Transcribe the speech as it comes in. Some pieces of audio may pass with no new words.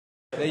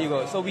There you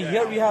go. So we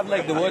have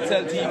like the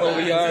Wordcel team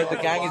over here. The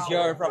gang is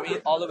here from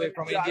all the way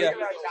from India.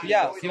 So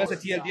yeah, give us a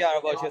TLDR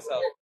about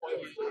yourself.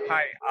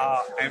 Hi,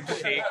 I'm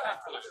Shek.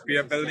 We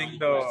are building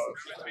the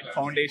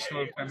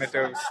foundational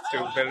primitives to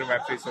build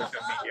Web3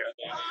 social media.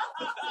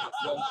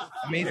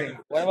 Amazing.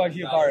 What about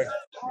you, Bharat?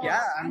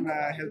 Yeah, I'm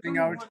helping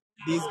out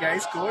these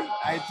guys code.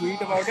 I tweet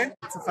about it.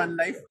 It's a fun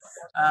life.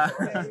 Uh,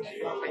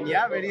 and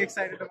yeah, very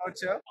excited about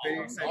Chirp.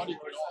 Very excited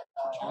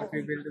about what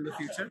we build in the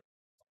future.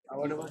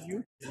 What about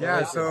you?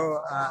 Yeah,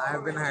 so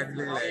I've been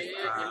handling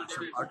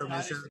some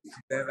automation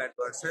there at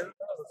Wordcel.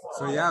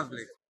 So yeah,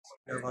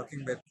 we're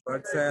working with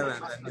Wordcel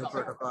and the new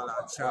protocol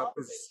Chirp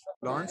is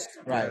launched.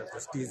 Right. We're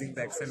just teasing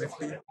the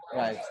XNFT.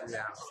 Right.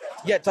 Yeah.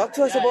 Yeah, talk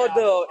to us about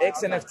the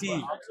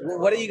XNFT.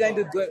 What are you going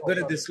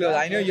to disclose?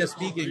 I know you're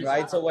speaking,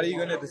 right? So what are you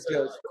going to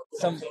disclose?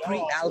 Some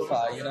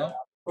pre-alpha, you know?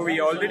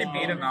 We already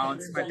made an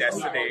announcement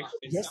yesterday.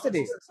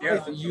 Yesterday.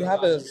 Yeah. Wait, you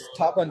have a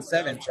talk on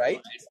 7th,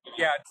 right?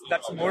 Yeah,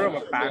 that's more of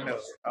a panel,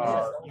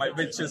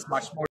 which is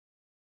much more